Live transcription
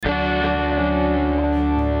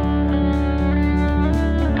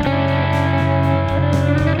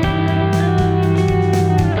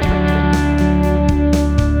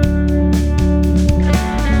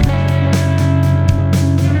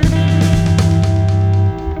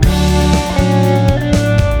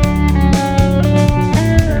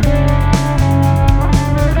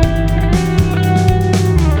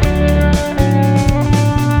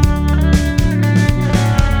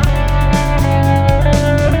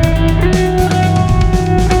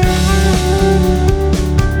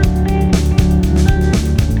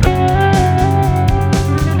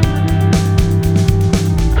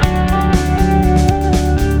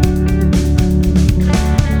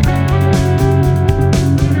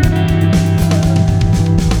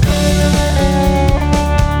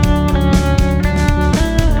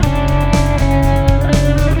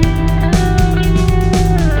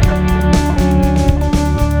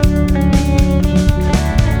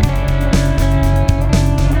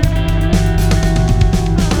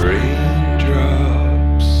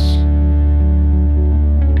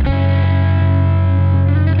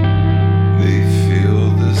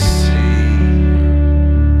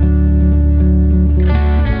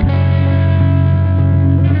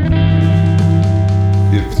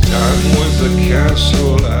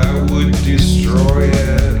castle, I would destroy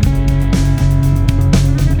it.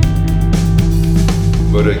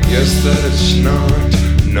 But I guess that it's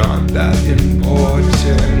not that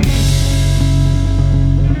important.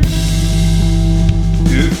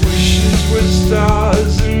 If wishes were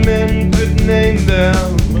stars and men could name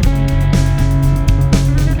them,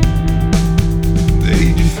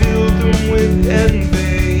 they'd fill them with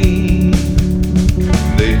envy.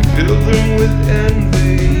 They'd fill them with envy.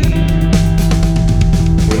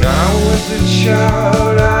 When I was a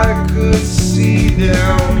child, I could see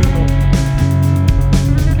them.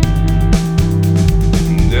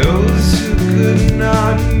 Those who could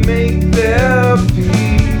not make their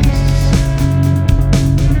peace.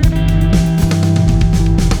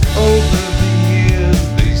 Over the years,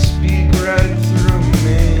 they speak right through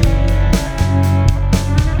me.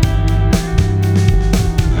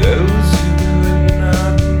 Those who could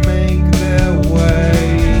not make their way.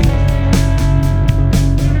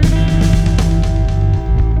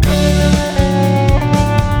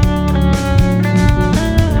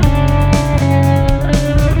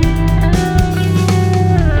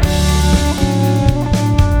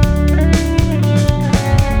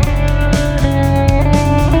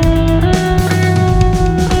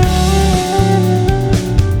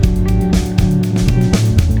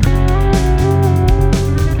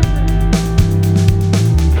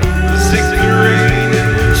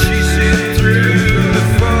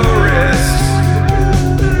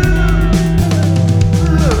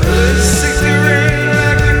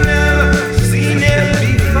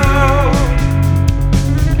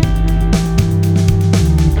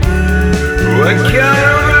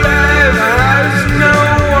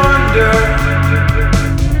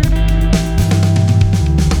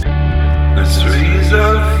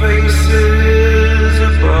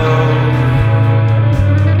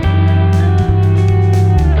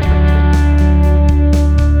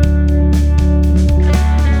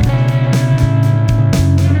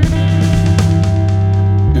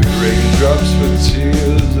 Raindrops for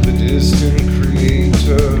tears of a distant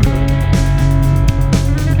creator.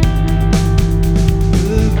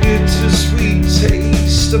 The bittersweet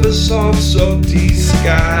taste of a soft, salty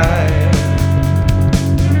sky.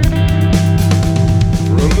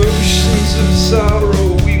 From oceans of sorrow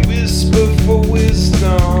we whisper for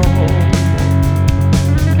wisdom.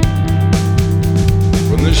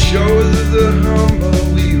 From the shores of the humble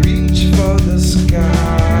we reach for the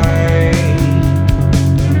sky.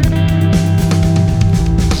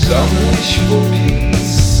 Some wish for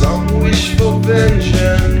peace, some wish for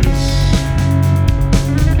vengeance.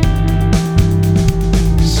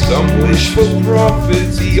 Some wish for profit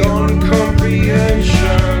beyond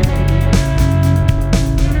comprehension.